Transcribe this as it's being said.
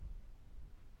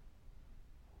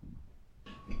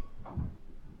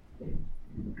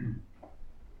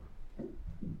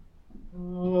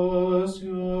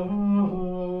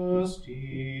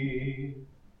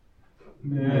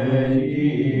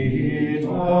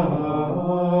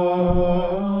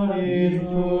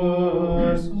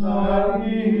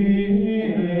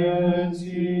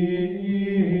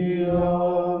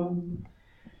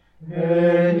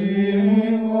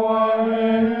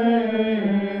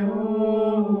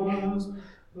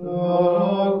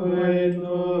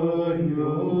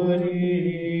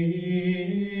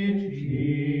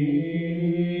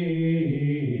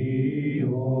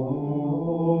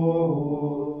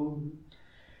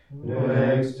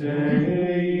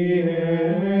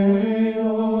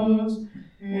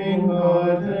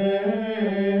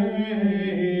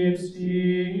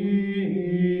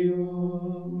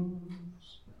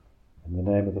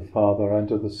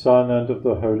Of the Son, and of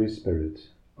the Holy Spirit.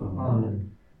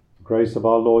 Amen. The grace of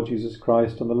our Lord Jesus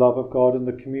Christ, and the love of God, and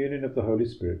the communion of the Holy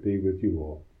Spirit be with you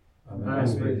all. And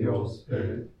with your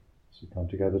spirit. As we come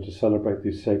together to celebrate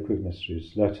these sacred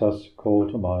mysteries, let us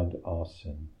call to mind our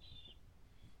sins.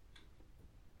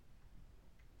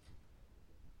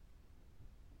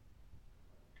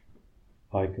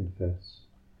 I confess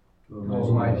to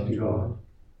Almighty God,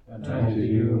 and to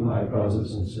you, my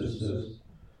brothers and sisters,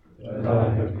 that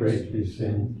I have greatly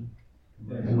sinned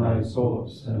in my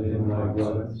thoughts and in my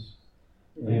words,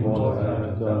 in what I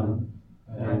have done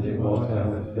and in what I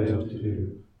have failed to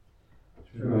do,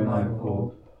 through my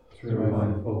fault, through my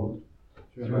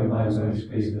most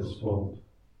grievous fault.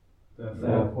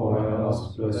 Therefore I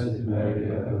ask Blessed Mary,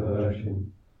 ever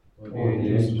Virgin, all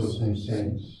the angels and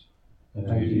saints, and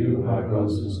to you, my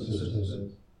brothers and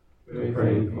sisters,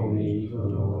 pray for me to the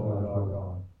Lord our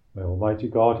God. May Almighty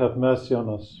God have mercy on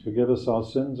us, forgive us our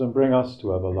sins, and bring us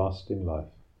to everlasting life.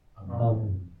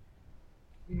 Amen.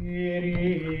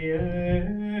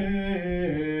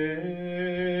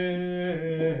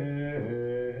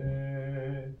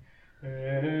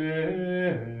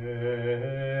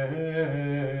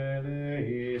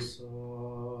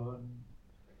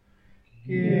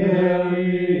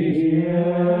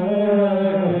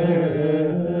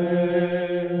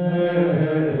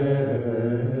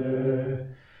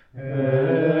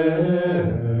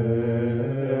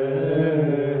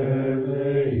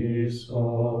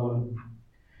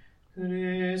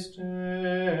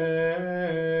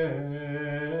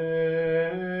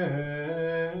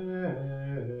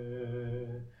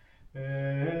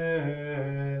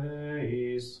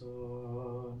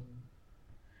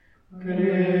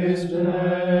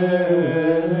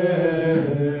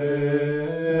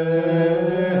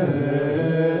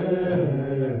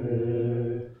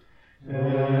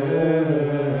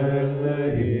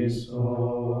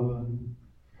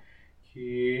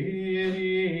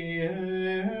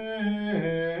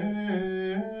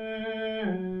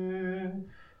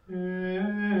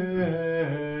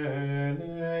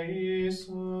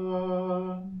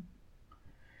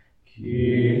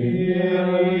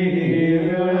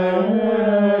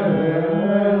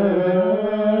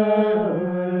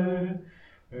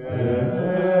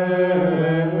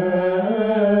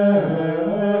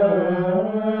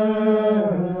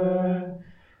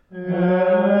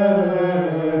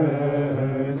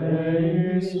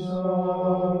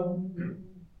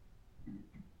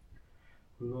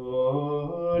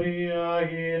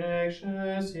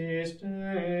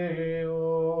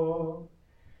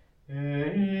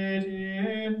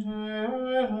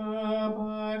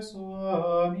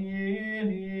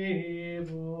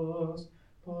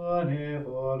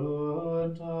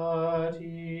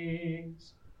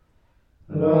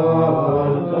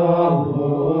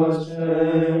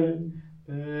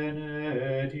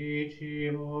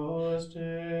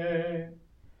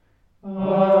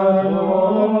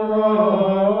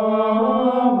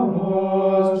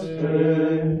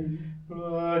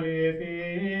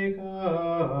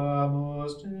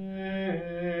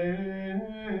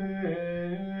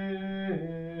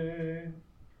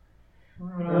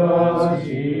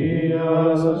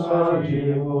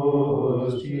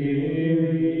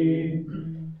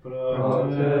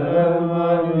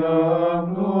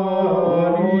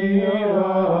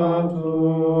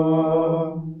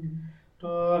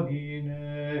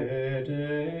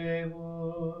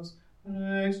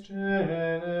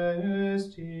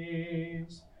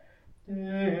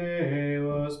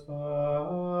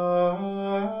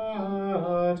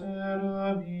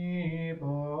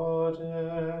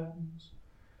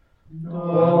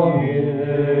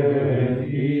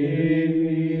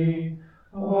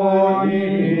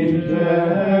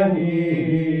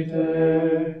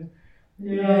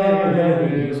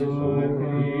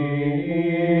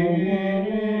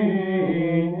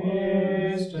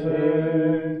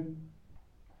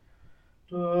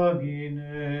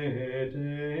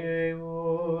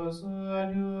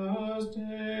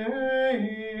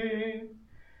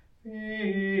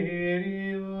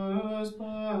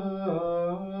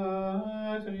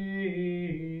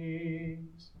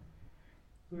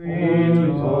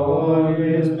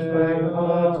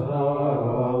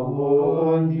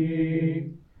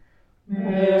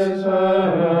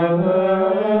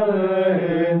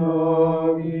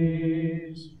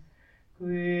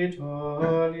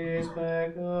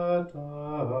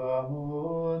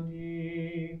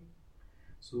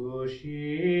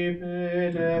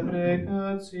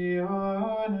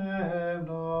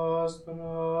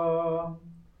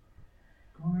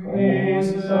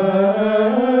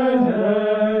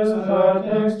 sedes ad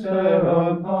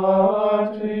exteram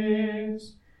patris,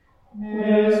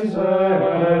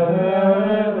 miserere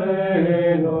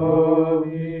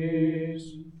nobis.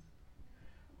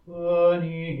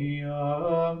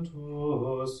 Quoniam tu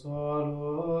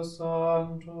solus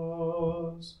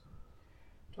sanctus,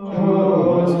 tu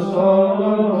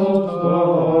solus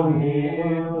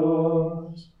Dominus,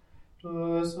 tu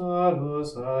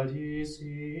solus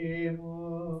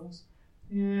Altissimus,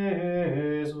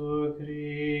 Iesu Christe,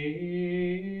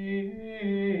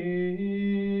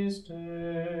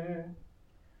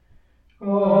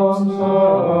 cum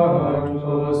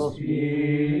Sancto Spiritu,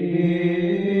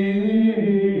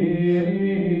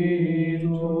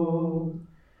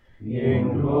 in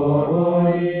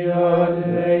gloria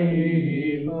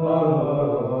Dei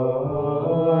Patris.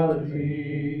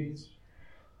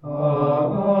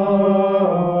 Amen.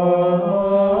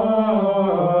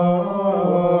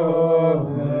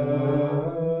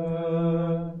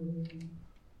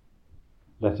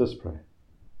 Let us pray.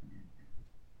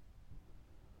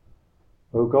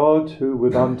 O God, who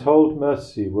with untold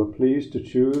mercy were pleased to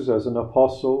choose as an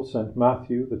apostle St.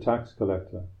 Matthew the tax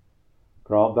collector,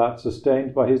 grant that,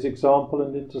 sustained by his example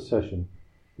and intercession,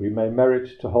 we may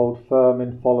merit to hold firm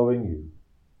in following you.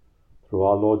 Through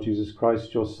our Lord Jesus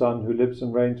Christ, your Son, who lives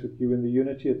and reigns with you in the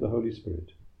unity of the Holy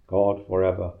Spirit, God, for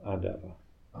ever and ever.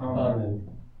 Amen.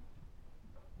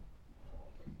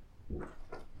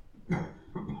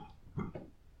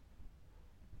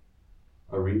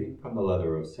 A reading from the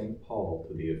letter of St. Paul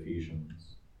to the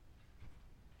Ephesians.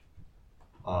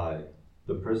 I,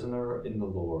 the prisoner in the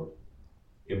Lord,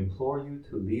 implore you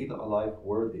to lead a life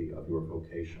worthy of your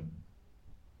vocation.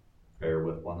 Bear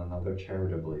with one another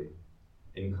charitably,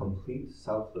 in complete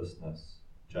selflessness,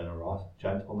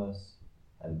 gentleness,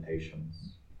 and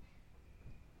patience.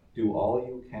 Do all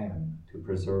you can to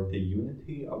preserve the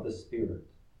unity of the Spirit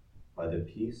by the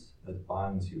peace that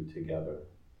binds you together.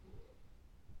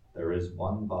 There is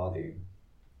one body,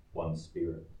 one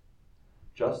Spirit,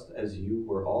 just as you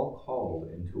were all called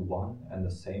into one and the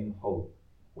same hope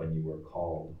when you were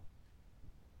called.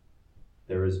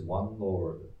 There is one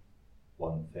Lord,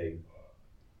 one faith,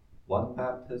 one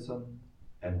baptism,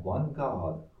 and one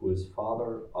God who is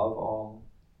Father of all,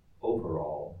 over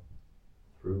all,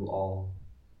 through all,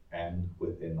 and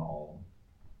within all.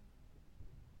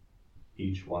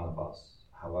 Each one of us,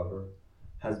 however,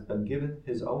 has been given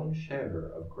his own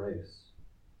share of grace,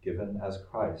 given as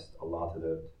Christ allotted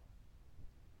it.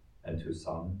 And to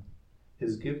some,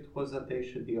 his gift was that they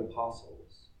should be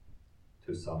apostles,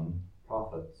 to some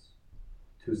prophets,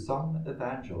 to some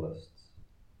evangelists,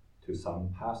 to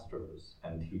some pastors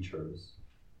and teachers,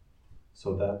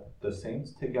 so that the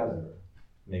saints together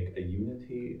make a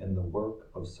unity in the work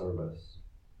of service,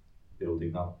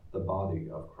 building up the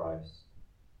body of Christ.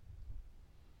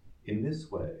 In this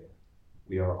way,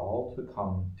 we are all to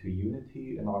come to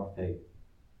unity in our faith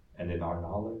and in our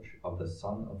knowledge of the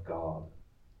Son of God,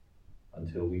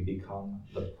 until we become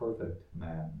the perfect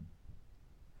man,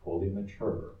 fully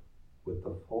mature with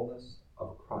the fullness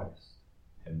of Christ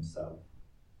himself.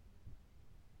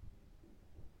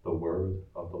 The word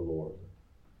of the Lord.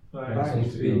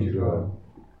 Thanks be to God.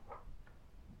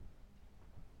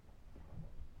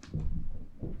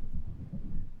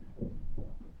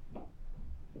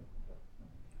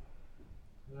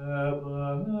 The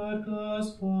word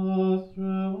goes forth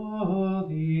through all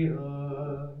the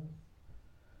earth.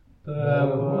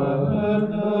 The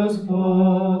word goes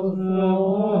forth through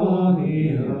all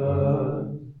the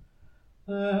earth.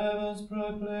 The heavens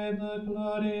proclaim the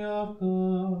glory of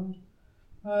God,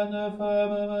 and the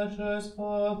firmament shows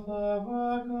forth the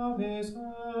work of his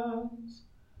hands.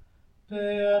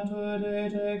 Day unto day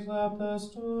takes up the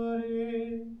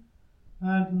story,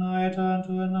 and night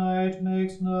unto night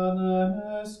makes known the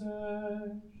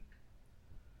message.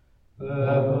 The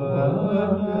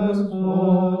word goes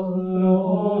forth through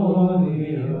all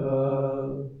the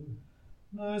earth.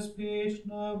 No speech,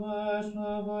 no word,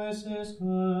 no voice is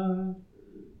heard,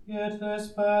 yet the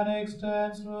span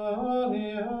extends through all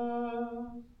the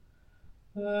earth.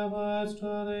 The words to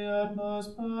the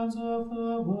utmost bounds of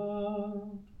the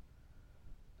world.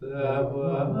 The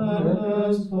word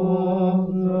goes forth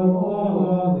through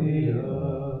all the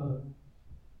earth.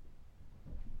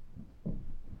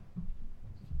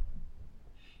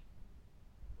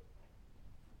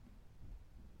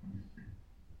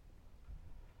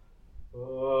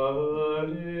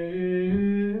 Alleluia.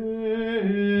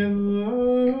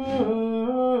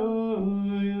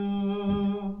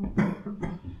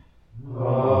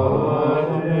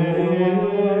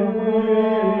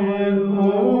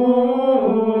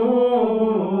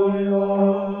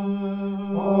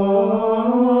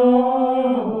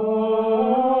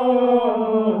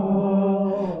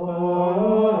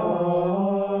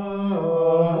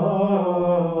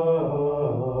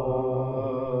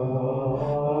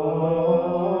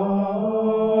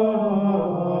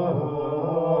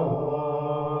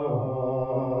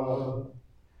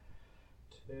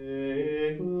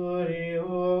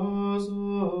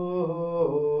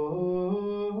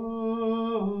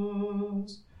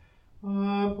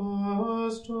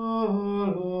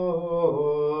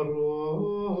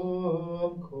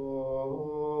 Apostolorum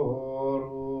chorus.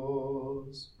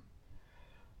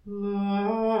 Laudet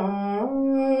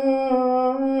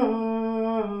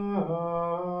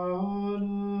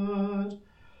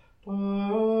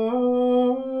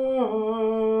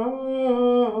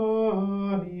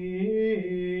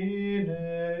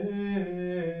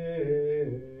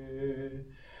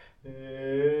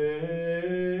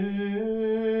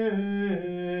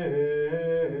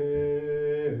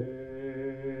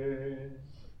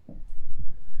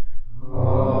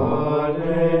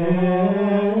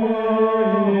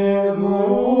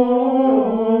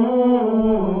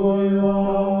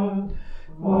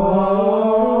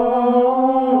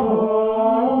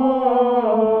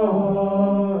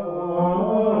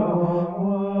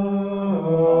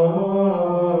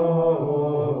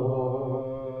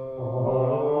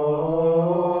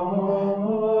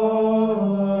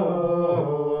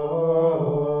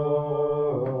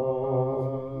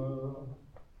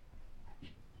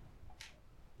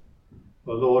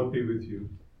The Lord be with you.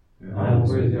 and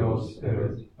with your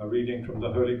spirit. A reading from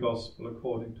the Holy Gospel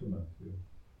according to Matthew.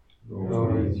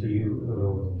 Glory to you, O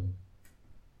Lord.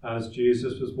 As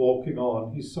Jesus was walking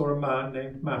on, he saw a man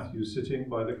named Matthew sitting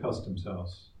by the customs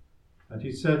house. And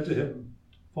he said to him,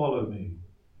 "Follow me."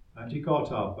 And he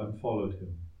got up and followed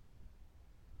him.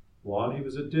 While he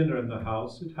was at dinner in the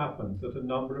house, it happened that a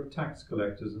number of tax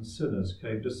collectors and sinners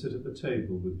came to sit at the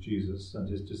table with Jesus and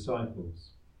his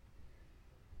disciples.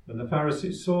 When the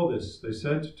Pharisees saw this, they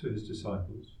said to his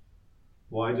disciples,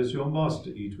 "Why does your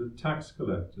master eat with tax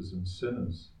collectors and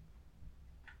sinners?"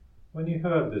 When he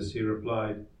heard this, he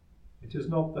replied, "It is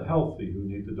not the healthy who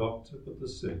need the doctor, but the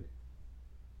sick.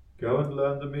 Go and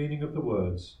learn the meaning of the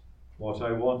words, 'What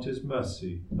I want is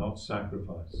mercy, not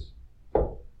sacrifice.'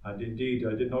 And indeed,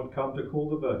 I did not come to call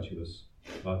the virtuous,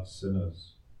 but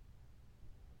sinners."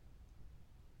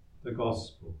 The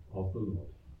Gospel of the Lord.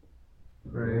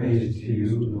 Praise to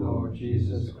you, Lord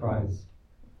Jesus Christ.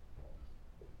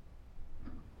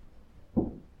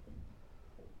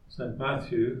 St.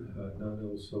 Matthew, known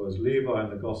also as Levi in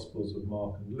the Gospels of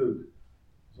Mark and Luke,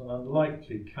 was an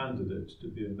unlikely candidate to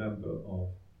be a member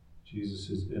of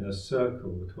Jesus' inner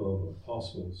circle, the 12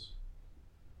 apostles.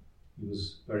 He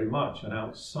was very much an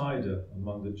outsider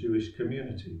among the Jewish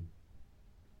community.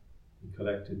 He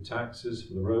collected taxes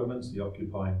for the Romans, the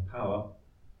occupying power,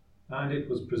 and it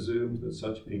was presumed that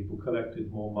such people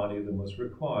collected more money than was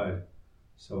required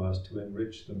so as to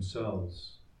enrich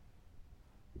themselves.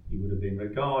 He would have been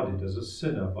regarded as a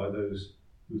sinner by those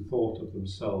who thought of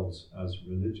themselves as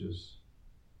religious.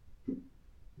 It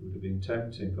would have been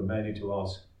tempting for many to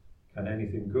ask, can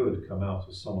anything good come out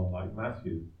of someone like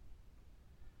Matthew?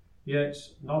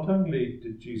 Yet, not only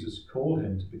did Jesus call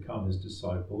him to become his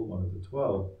disciple, one of the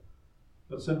 12,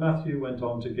 but St. Matthew went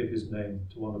on to give his name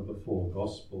to one of the 4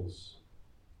 Gospels.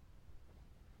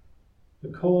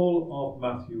 The call of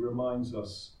Matthew reminds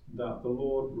us that the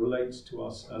Lord relates to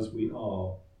us as we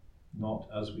are, not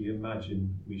as we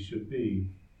imagine we should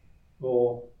be,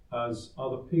 or as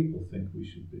other people think we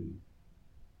should be.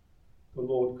 The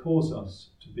Lord calls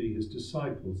us to be his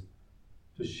disciples,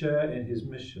 to share in his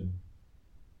mission,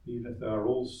 even if there are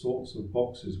all sorts of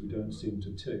boxes we don't seem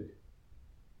to tick.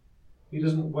 He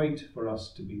doesn't wait for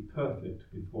us to be perfect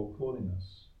before calling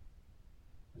us.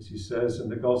 As he says in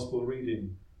the Gospel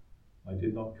reading, "I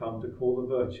did not come to call the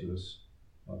virtuous,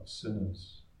 but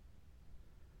sinners."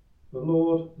 The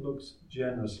Lord looks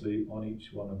generously on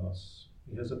each one of us.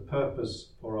 He has a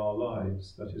purpose for our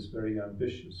lives that is very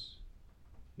ambitious.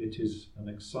 It is an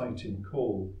exciting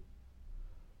call.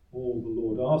 All the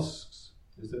Lord asks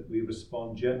is that we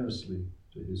respond generously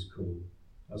to his call,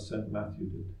 as St. Matthew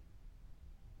did.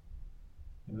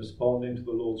 In responding to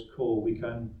the Lord's call, we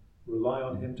can rely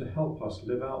on him to help us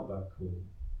live out that call.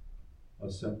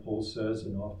 As St. Paul says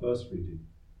in our first reading,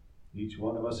 each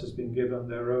one of us has been given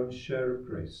their own share of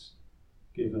grace,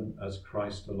 given as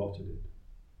Christ allotted it.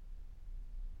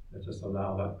 Let us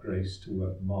allow that grace to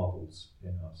work marvels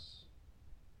in us.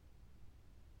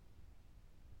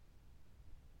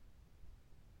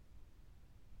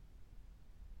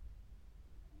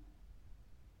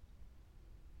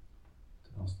 To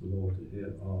ask the Lord to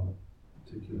hear our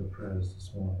particular prayers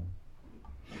this morning.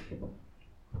 Let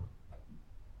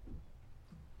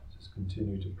us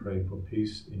continue to pray for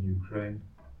peace in Ukraine,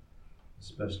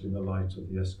 especially in the light of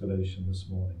the escalation this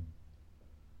morning.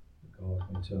 That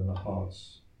God may turn the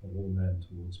hearts of all men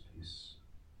towards peace.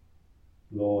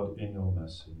 Lord, in your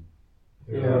mercy,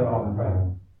 Hear our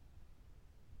prayer.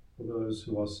 for those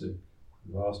who are sick,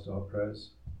 who have asked our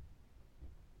prayers,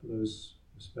 for those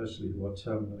especially who are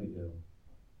terminally ill,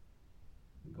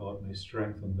 that God may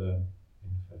strengthen them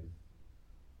in faith.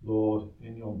 Lord,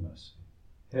 in your mercy,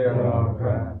 hear our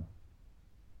prayer.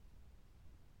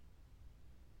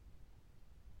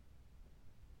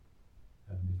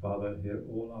 Heavenly Father, hear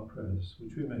all our prayers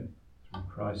which we make through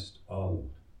Christ our Lord.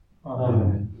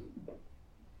 Amen.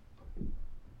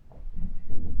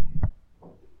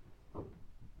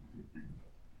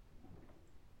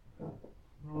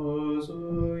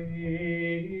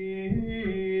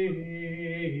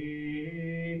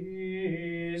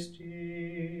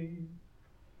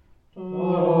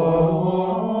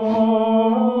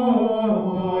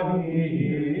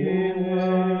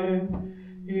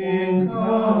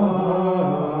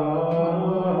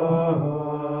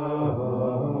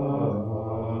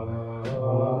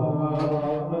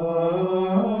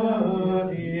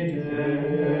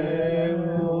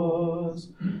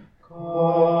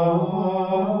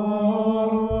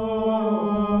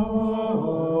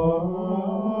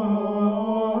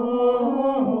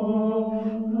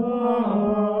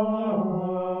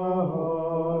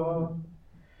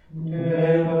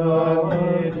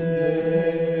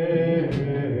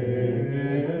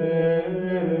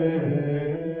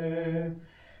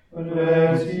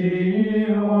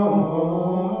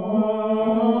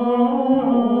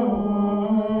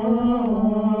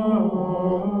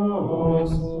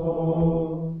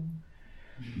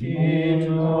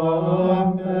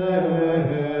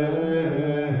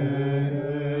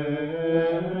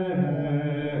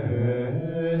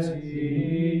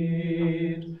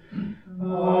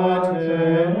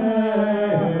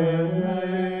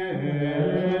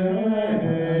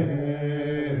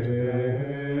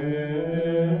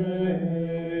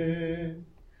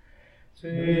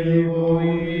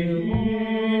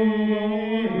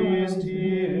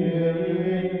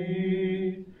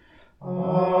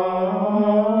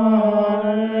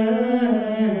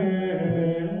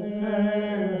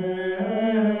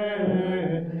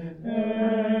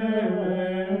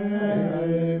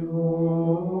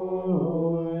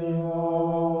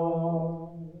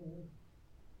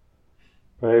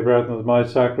 Pray, brethren, that my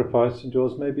sacrifice and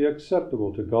yours may be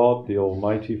acceptable to God, the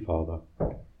Almighty Father.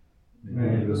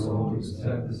 May the Lord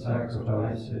accept the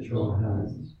sacrifice at your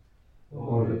hands,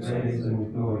 for the praise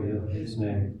and glory of his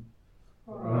name,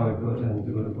 for our good and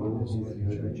the good of all his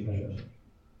holy church.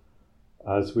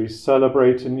 As we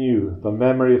celebrate anew the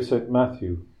memory of St.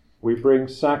 Matthew, we bring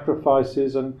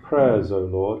sacrifices and prayers, O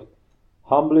Lord,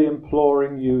 humbly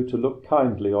imploring you to look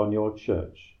kindly on your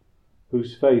church,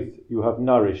 whose faith you have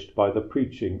nourished by the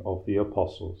preaching of the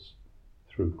apostles,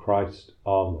 through Christ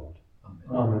our Lord.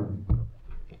 Amen.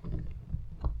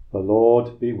 The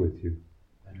Lord be with you.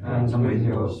 And with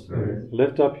your spirit.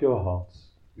 Lift up your hearts.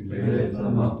 We lift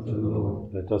them up to the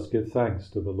Lord. Let us give thanks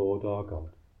to the Lord our God.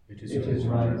 It is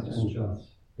right and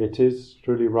just. It is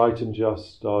truly right and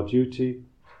just, our duty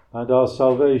and our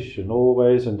salvation,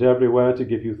 always and everywhere to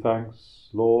give you thanks,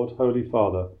 Lord, Holy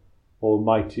Father,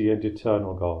 Almighty and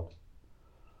eternal God.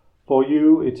 For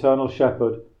you, eternal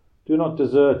Shepherd, do not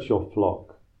desert your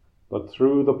flock, but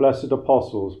through the blessed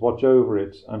apostles watch over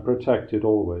it and protect it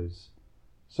always,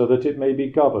 so that it may be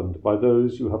governed by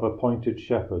those you have appointed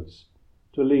shepherds,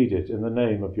 to lead it in the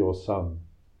name of your Son.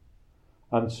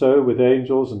 And so, with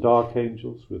angels and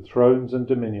archangels, with thrones and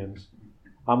dominions,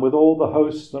 and with all the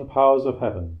hosts and powers of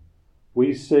heaven,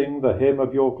 we sing the hymn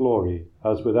of your glory,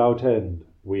 as without end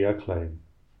we acclaim.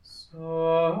 Sanctus,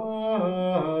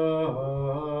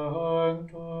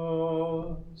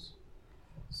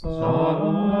 Sanctus,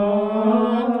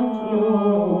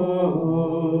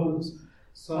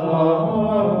 Sanctus,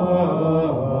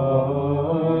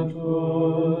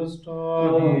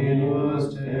 Dominus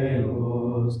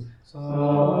Deus, Sanctus,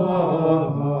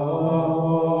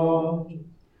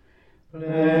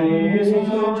 plenis in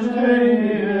celi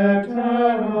et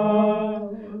terra,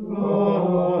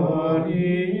 gloria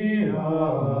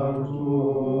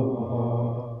tua.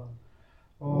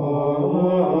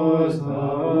 Hosanna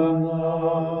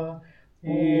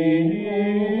in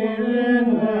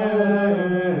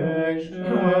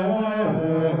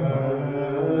excelsis.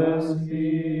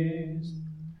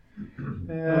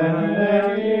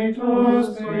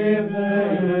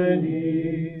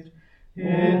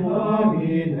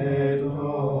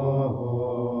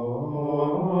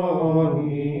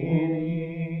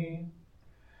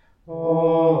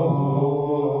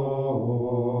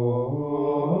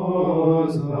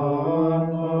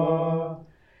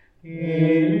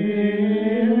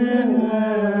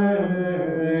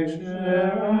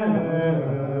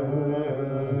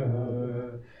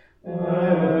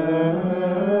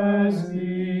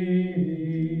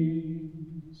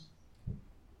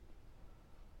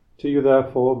 you,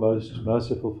 therefore, most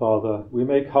merciful Father, we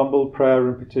make humble prayer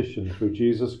and petition through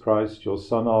Jesus Christ, your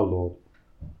Son, our Lord,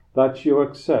 that you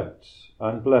accept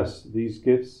and bless these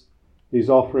gifts, these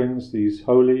offerings, these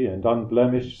holy and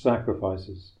unblemished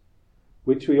sacrifices,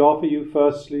 which we offer you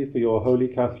firstly for your Holy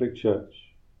Catholic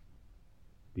Church.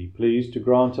 Be pleased to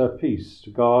grant her peace, to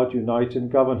guard, unite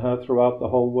and govern her throughout the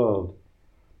whole world,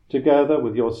 together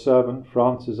with your servant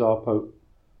Francis our Pope,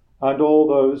 and all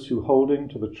those who, holding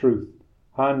to the truth,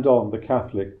 hand on the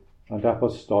Catholic and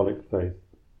Apostolic faith.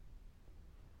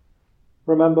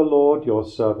 Remember, Lord, your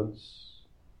servants,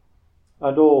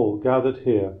 and all gathered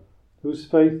here, whose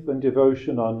faith and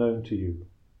devotion are known to you.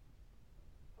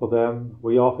 For them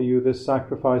we offer you this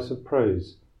sacrifice of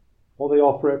praise, or they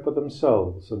offer it for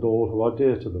themselves and all who are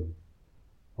dear to them,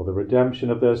 for the redemption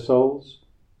of their souls,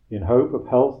 in hope of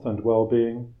health and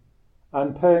well-being,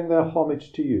 and paying their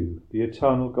homage to you, the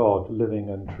eternal God, living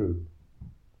and true.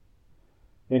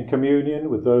 In communion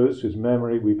with those whose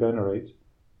memory we venerate,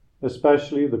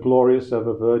 especially the glorious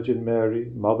ever Virgin Mary,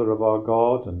 Mother of our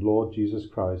God and Lord Jesus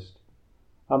Christ,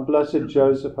 and blessed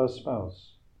Joseph, her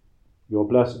spouse, your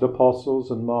blessed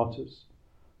apostles and martyrs,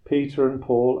 Peter and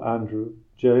Paul, Andrew,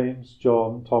 James,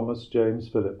 John, Thomas, James,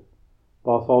 Philip,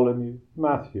 Bartholomew,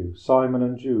 Matthew, Simon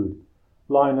and Jude,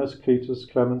 Linus, Cletus,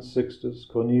 Clement, Sixtus,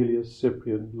 Cornelius,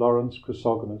 Cyprian, Lawrence,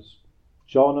 Chrysogonus,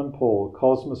 John and Paul,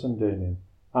 Cosmas and Damian,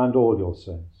 and all your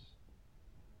saints.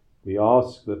 We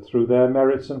ask that through their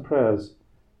merits and prayers,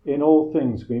 in all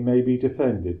things we may be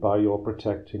defended by your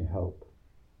protecting help.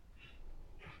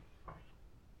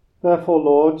 Therefore,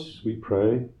 Lord, we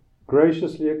pray,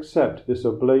 graciously accept this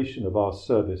oblation of our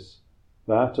service,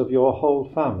 that of your whole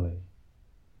family.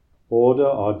 Order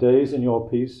our days in your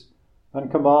peace, and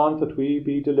command that we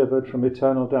be delivered from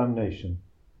eternal damnation,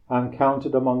 and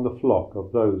counted among the flock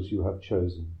of those you have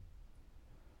chosen.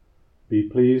 Be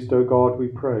pleased, O God, we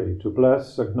pray, to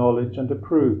bless, acknowledge, and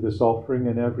approve this offering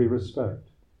in every respect.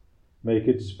 Make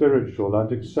it spiritual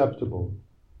and acceptable,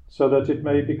 so that it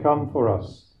may become for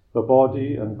us the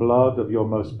body and blood of your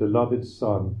most beloved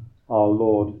Son, our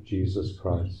Lord Jesus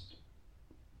Christ.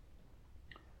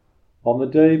 On the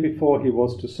day before he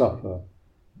was to suffer,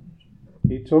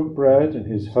 he took bread in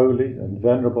his holy and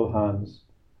venerable hands,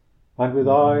 and with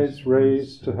eyes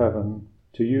raised to heaven,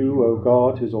 to you, O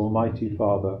God, his almighty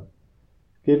Father,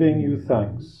 giving you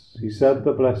thanks, he said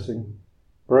the blessing,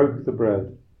 broke the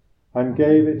bread, and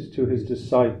gave it to his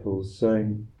disciples,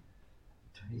 saying,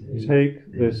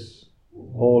 "Take this,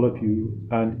 all of you,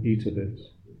 and eat of it,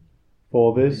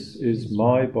 for this is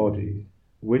my body,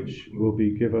 which will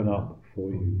be given up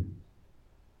for you."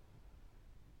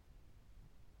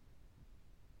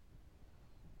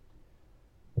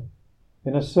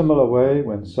 In a similar way,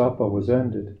 when supper was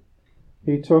ended,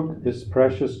 he took this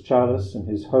precious chalice in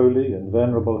his holy and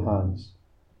venerable hands,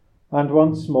 and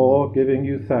once more, giving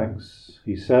you thanks,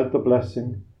 he said the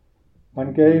blessing,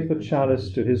 and gave the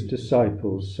chalice to his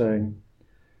disciples, saying,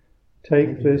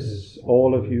 "Take this,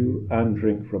 all of you, and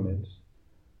drink from it,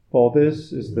 for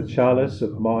this is the chalice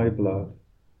of my blood,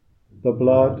 the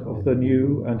blood of the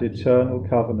new and eternal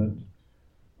covenant,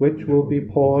 which will be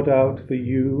poured out for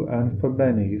you and for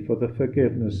many for the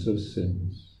forgiveness of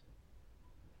sins.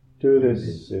 Do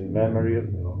this in memory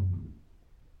of me."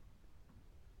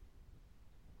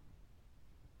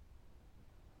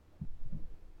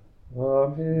 The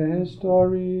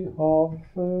mystery of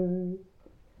faith.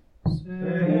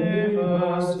 Save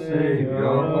us,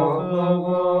 Saviour of the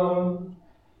world,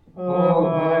 for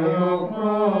by your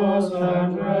cross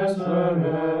and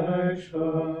resurrection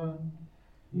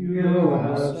you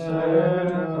have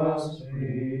set us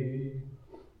free.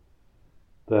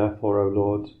 Therefore, O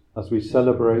Lord, as we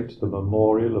celebrate the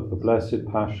memorial of the Blessed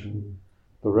Passion,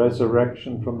 the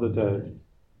resurrection from the dead,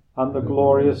 and the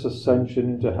glorious ascension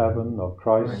into heaven of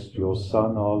Christ, your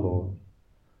Son, our Lord,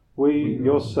 we,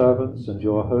 your servants and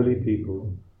your holy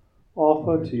people,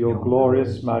 offer to your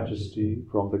glorious majesty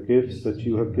from the gifts that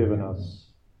you have given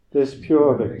us, this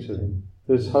pure victim,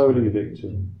 this holy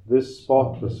victim, this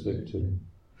spotless victim,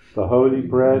 the holy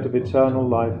bread of eternal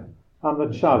life, and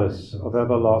the chalice of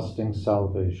everlasting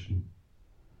salvation.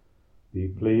 Be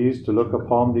pleased to look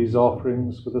upon these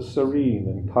offerings with a serene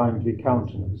and kindly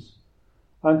countenance,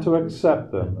 and to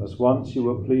accept them as once you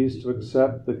were pleased to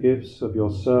accept the gifts of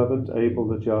your servant Abel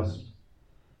the just,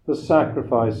 the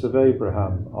sacrifice of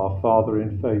Abraham, our father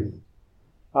in faith,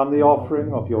 and the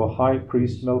offering of your high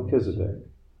priest Melchizedek,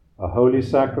 a holy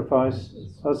sacrifice,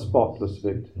 a spotless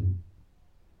victim.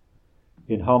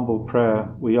 In humble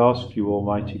prayer, we ask you,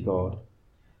 Almighty God,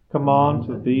 command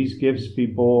that these gifts be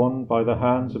borne by the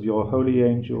hands of your holy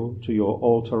angel to your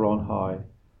altar on high,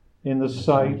 in the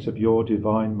sight of your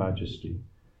divine majesty,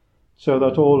 so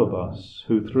that all of us,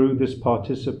 who through this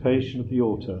participation of the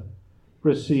altar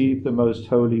receive the most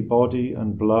holy body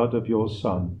and blood of your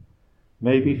Son,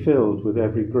 may be filled with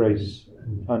every grace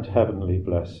and heavenly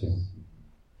blessing.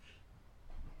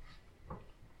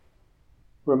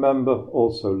 Remember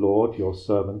also, Lord, your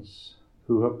servants,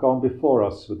 who have gone before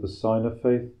us with the sign of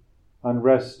faith, and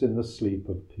rest in the sleep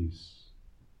of peace.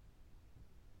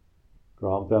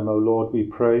 Grant them, O Lord, we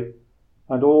pray,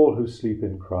 and all who sleep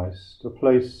in Christ, a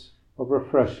place of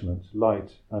refreshment,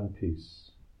 light, and peace.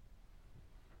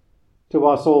 To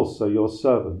us also, your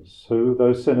servants, who,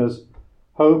 though sinners,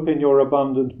 hope in your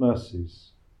abundant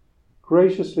mercies,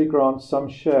 graciously grant some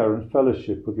share and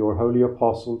fellowship with your holy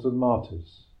apostles and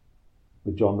martyrs,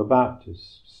 with John the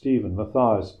Baptist, Stephen,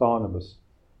 Matthias, Barnabas,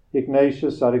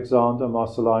 Ignatius, Alexander,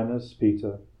 Marcellinus,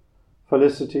 Peter,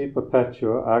 Felicity,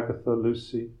 Perpetua, Agatha,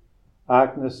 Lucy,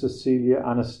 Agnes, Cecilia,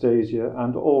 Anastasia,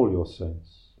 and all your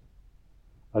saints.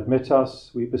 Admit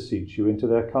us, we beseech you, into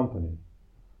their company,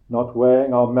 not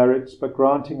weighing our merits, but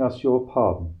granting us your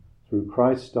pardon through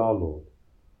Christ our Lord,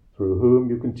 through whom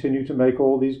you continue to make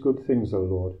all these good things, O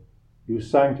Lord. You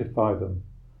sanctify them,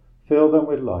 fill them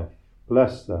with life,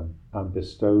 bless them, and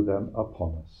bestow them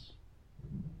upon us.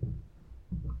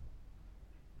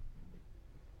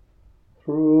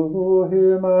 Through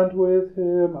him and with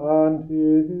him and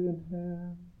in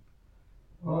him.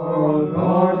 O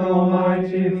God,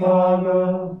 Almighty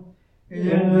Father,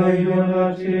 in the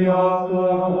unity of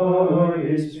the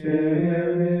Holy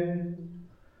Spirit,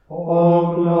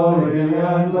 all glory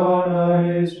and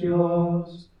honor is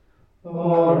yours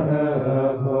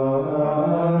forever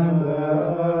and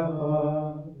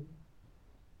ever.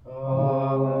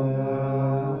 Amen.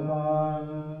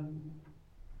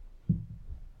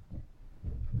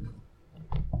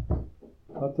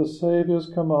 At the Saviour's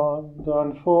command,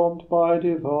 and formed by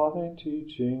divine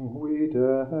teaching, we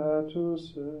dare to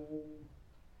say,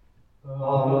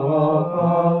 Our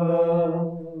Father,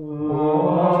 who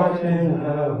art in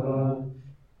heaven,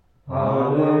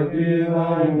 hallowed be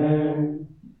thy name.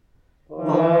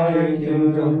 Thy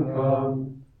kingdom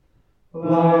come,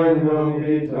 thy will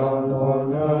be done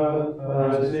on earth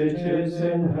as it is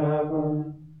in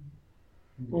heaven.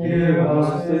 Give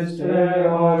us this day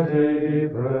our daily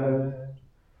bread,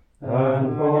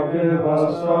 and forgive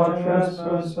us our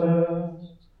trespasses,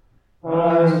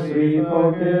 as we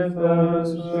forgive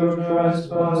those who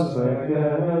trespass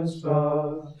against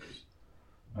us.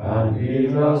 And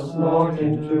lead us not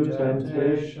into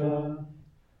temptation,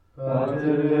 but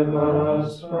deliver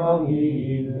us from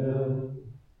evil.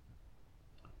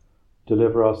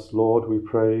 Deliver us, Lord, we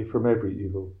pray, from every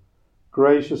evil.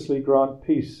 Graciously grant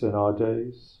peace in our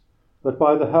days, that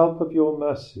by the help of your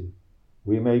mercy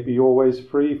we may be always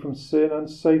free from sin and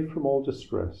safe from all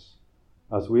distress,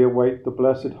 as we await the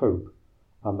blessed hope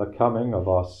and the coming of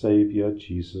our Saviour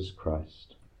Jesus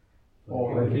Christ.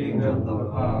 For the kingdom, the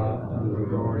power, and the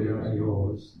glory are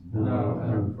yours, now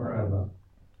and forever.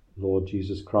 Lord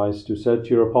Jesus Christ, who said to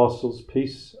your apostles,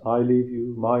 "Peace I leave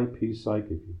you, my peace I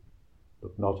give you,"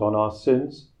 look not on our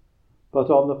sins, but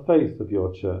on the faith of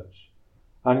your church,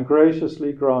 and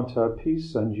graciously grant her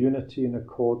peace and unity in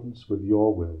accordance with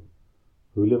your will,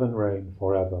 who live and reign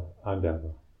forever and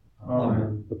ever.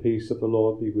 Amen. The peace of the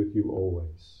Lord be with you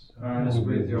always. And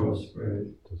with your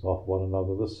spirit. Let us offer one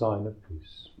another the sign of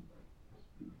peace.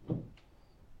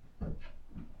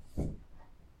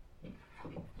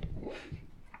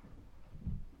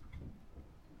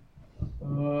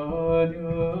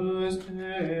 Agnus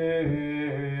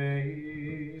Dei,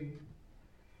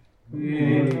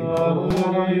 qui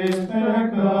laboris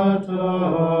peccata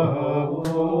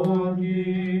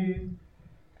mundi,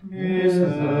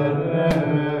 miserere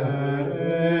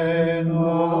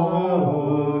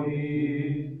nobis.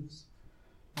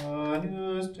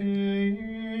 Agnus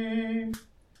Dei,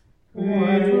 qui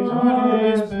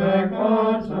laboris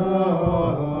peccata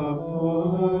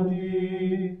mundi,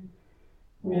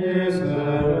 miserere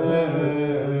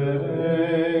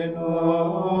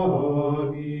nobis.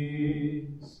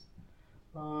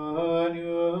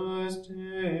 Agnus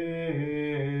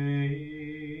Dei,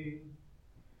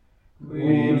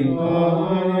 qui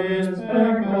laboris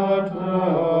peccata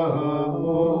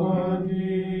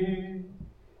mundi,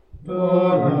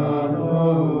 dona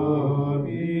nobis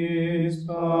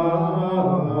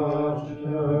pacem.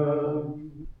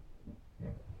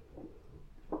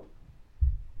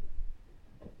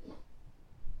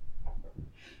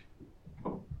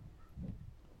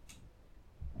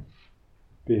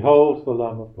 Behold the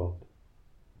Lamb of God.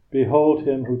 Behold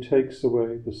him who takes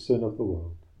away the sin of the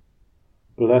world.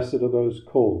 Blessed are those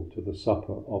called to the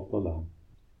supper of the Lamb.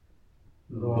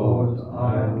 Lord,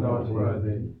 I am not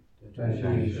worthy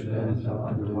that he should enter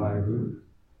under my roof,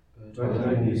 but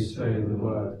only say the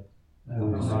word,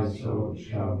 and my soul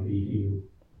shall be healed.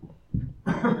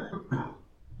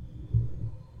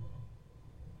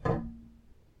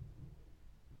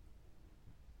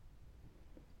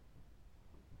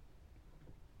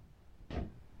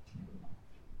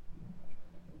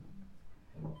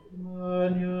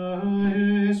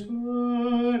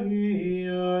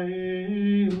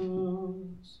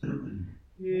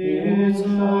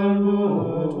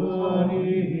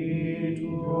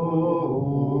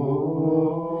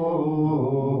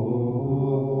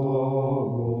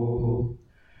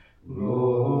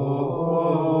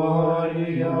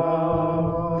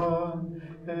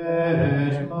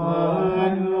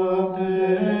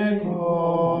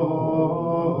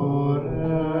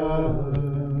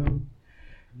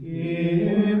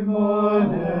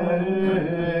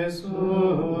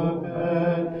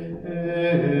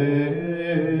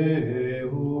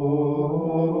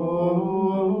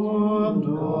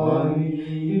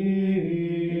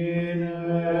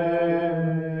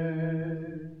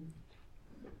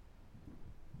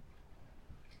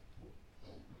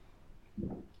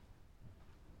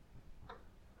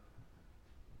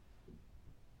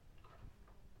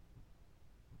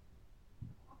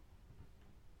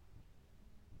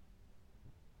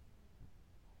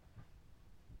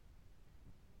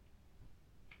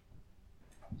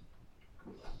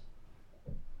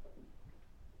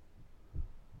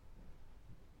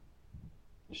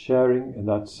 Sharing in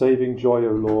that saving joy,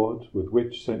 O Lord, with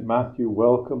which St. Matthew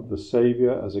welcomed the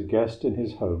Saviour as a guest in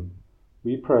his home,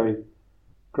 we pray,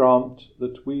 grant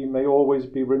that we may always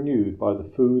be renewed by the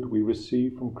food we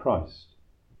receive from Christ,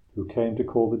 who came to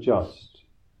call the just,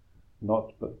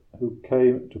 not the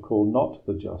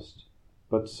just,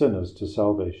 but sinners to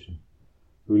salvation,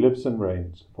 who lives and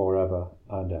reigns forever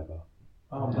and ever.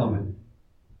 Amen.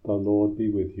 The Lord be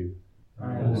with you.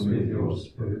 And with your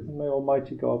spirit. And may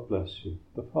Almighty God bless you,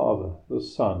 the Father, the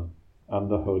Son,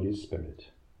 and the Holy Spirit.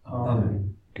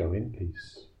 Amen. Go in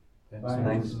peace.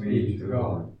 Thanks be to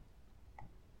God.